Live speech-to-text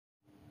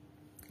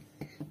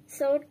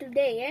So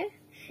today,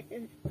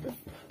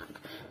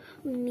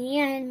 me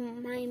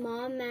and my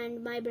mom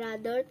and my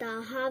brother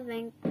Taha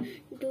went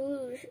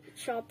to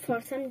shop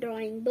for some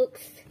drawing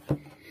books.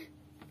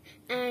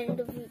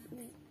 And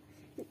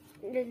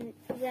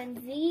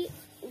when we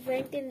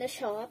went in the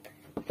shop,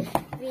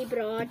 we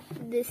brought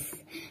this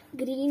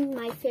green,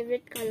 my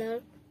favorite color,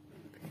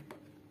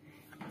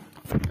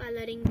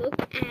 coloring book,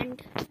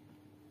 and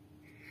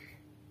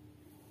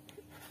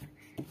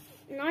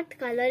not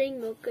coloring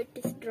book, it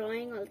is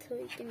drawing also.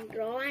 You can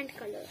draw and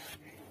color.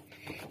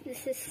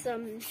 This is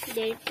some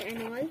dates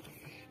and all,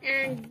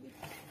 and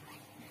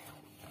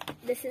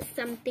this is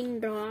something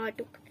draw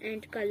to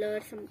and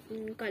color,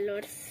 something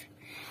colors.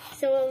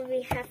 So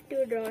we have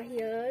to draw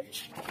here,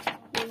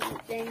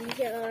 then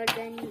here,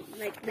 then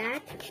like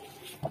that.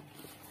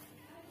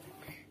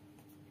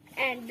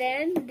 And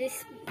then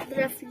this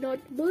rough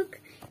notebook,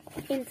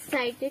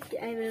 inside it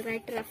I will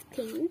write rough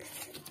things,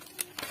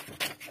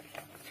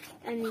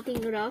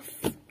 anything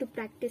rough to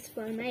practice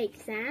for my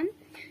exam.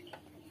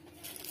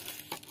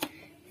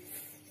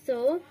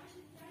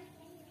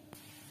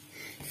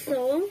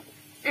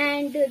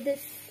 And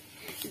this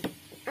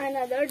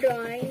another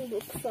drawing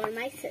book for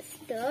my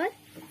sister,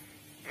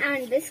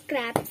 and this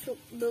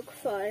scrapbook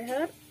for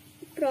her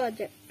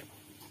project.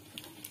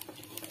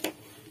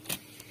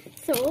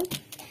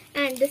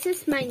 And this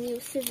is my new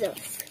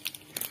scissors.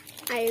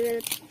 I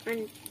will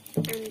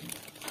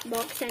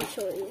unbox and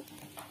show you.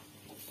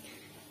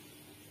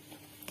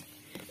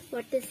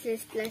 What is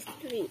this? Plus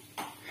 3.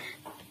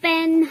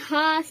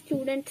 Penha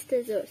student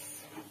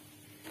scissors.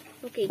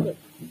 Okay, good.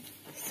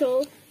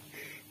 So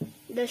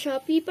the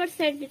shopkeeper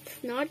said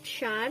it's not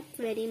sharp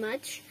very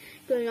much.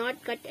 It will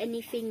not cut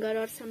any finger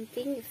or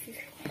something. If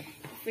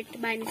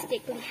it by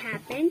mistakenly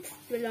happens,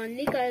 it will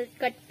only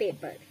cut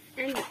paper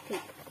and nothing.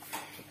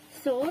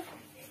 So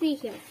see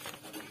here.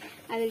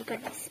 I will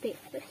cut this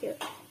paper here.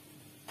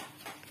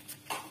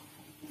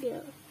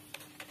 Here.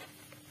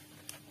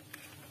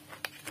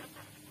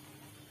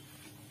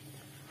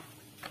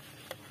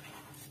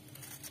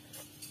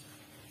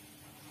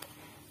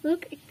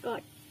 Look,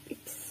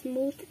 it's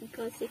smooth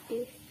because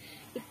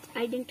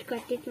I didn't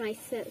cut it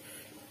myself.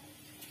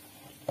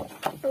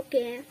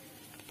 Okay.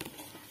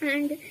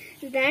 And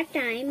that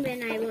time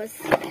when I was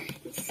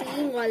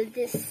seeing all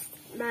this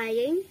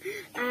buying,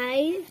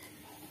 I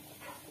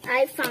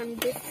found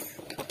this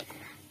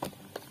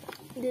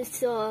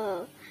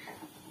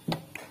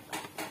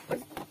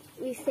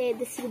we say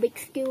this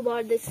Rubik's Cube,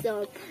 or this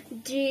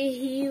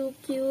GU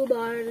Cube,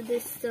 or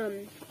this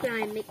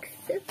Primix,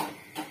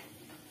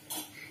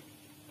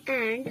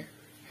 and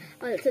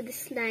also the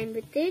slime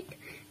with it.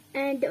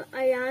 And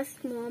I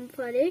asked mom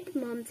for it.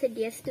 Mom said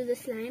yes to the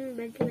slime,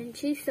 but when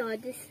she saw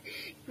this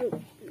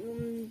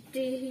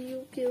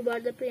GU Cube or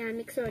the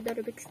Primix or the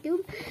Rubik's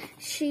Cube,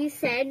 she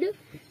said,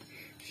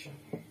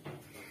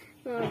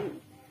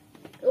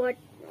 what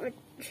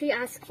she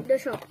asked the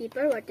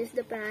shopkeeper what is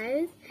the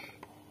price.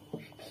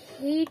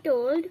 He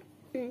told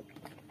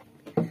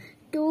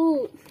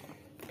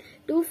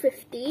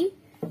 250.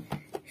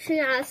 She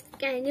asked,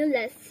 can you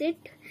less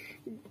it?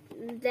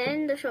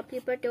 Then the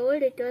shopkeeper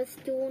told it was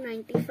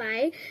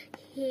 295.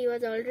 He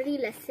was already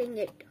lessing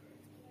it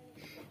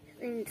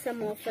in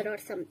some offer or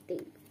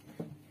something.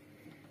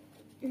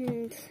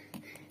 And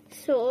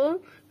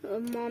so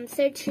mom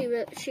said she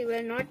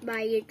will not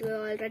buy it. We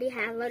already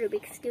have a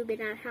Rubik's Cube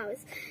in our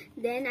house.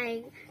 Then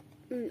I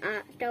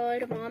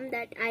told mom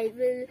that I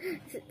will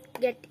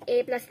get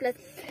A++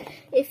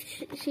 if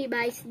she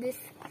buys this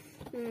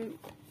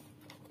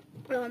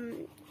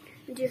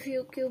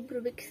GU Cube,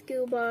 Rubik's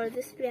Cube, or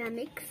this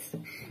Primix.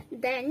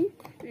 Then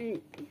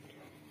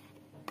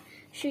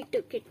she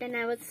took it, and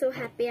I was so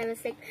happy. I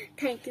was like,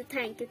 thank you,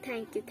 thank you,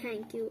 thank you,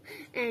 thank you.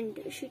 And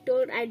she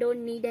told, I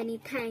don't need any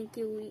thank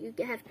you.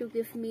 You have to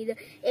give me the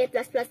A++.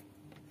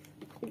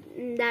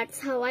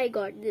 That's how I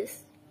got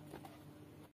this.